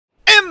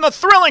In the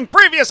thrilling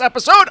previous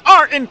episode,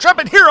 our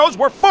intrepid heroes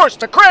were forced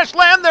to crash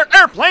land their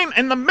airplane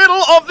in the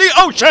middle of the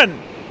ocean.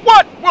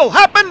 What will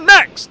happen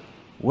next?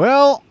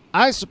 Well,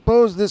 I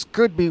suppose this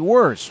could be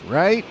worse,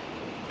 right?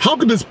 How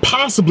could this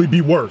possibly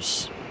be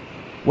worse?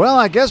 Well,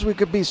 I guess we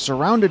could be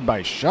surrounded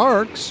by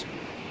sharks.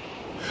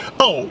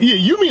 Oh, yeah,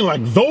 you mean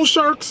like those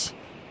sharks?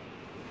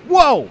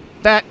 Whoa,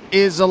 that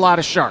is a lot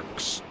of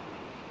sharks.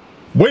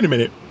 Wait a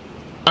minute.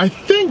 I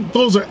think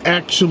those are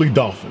actually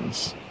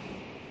dolphins.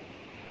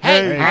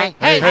 Oh,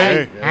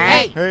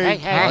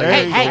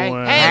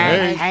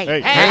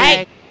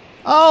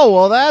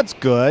 well, that's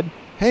good.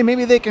 Hey,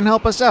 maybe they can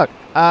help us out.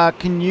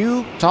 Can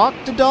you talk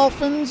to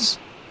dolphins?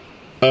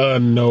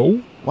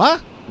 No.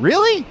 What?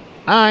 Really?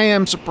 I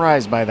am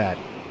surprised by that.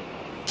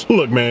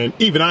 Look, man,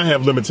 even I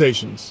have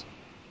limitations.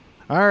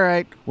 All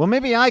right, well,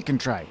 maybe I can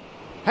try.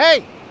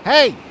 Hey,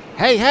 hey,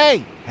 hey, hey,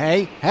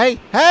 hey, hey,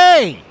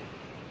 hey!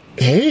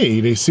 Hey,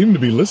 they seem to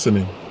be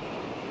listening.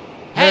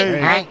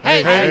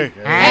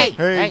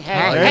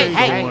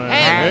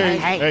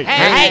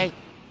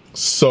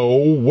 So,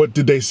 what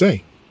did they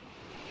say?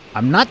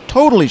 I'm not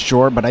totally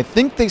sure, but I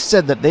think they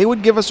said that they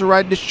would give us a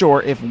ride to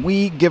shore if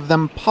we give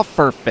them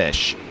puffer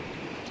fish.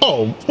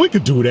 Oh, we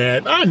could do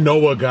that. I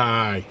know a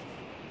guy.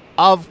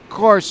 Of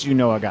course you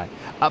know a guy.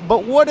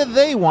 But what do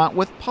they want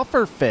with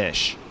puffer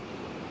fish?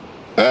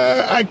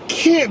 I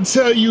can't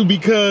tell you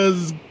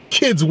because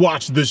kids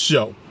watch this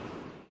show.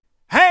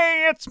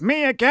 Hey, it's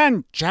me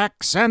again,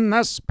 Jackson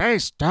the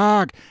Space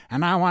Dog,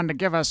 and I want to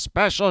give a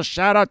special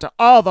shout out to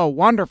all the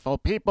wonderful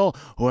people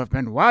who have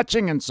been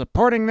watching and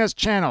supporting this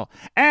channel.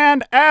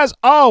 And as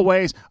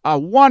always, a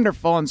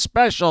wonderful and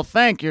special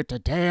thank you to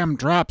Damn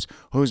Drops,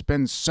 who's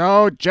been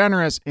so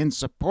generous in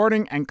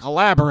supporting and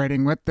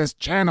collaborating with this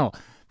channel.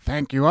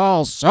 Thank you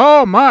all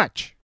so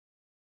much.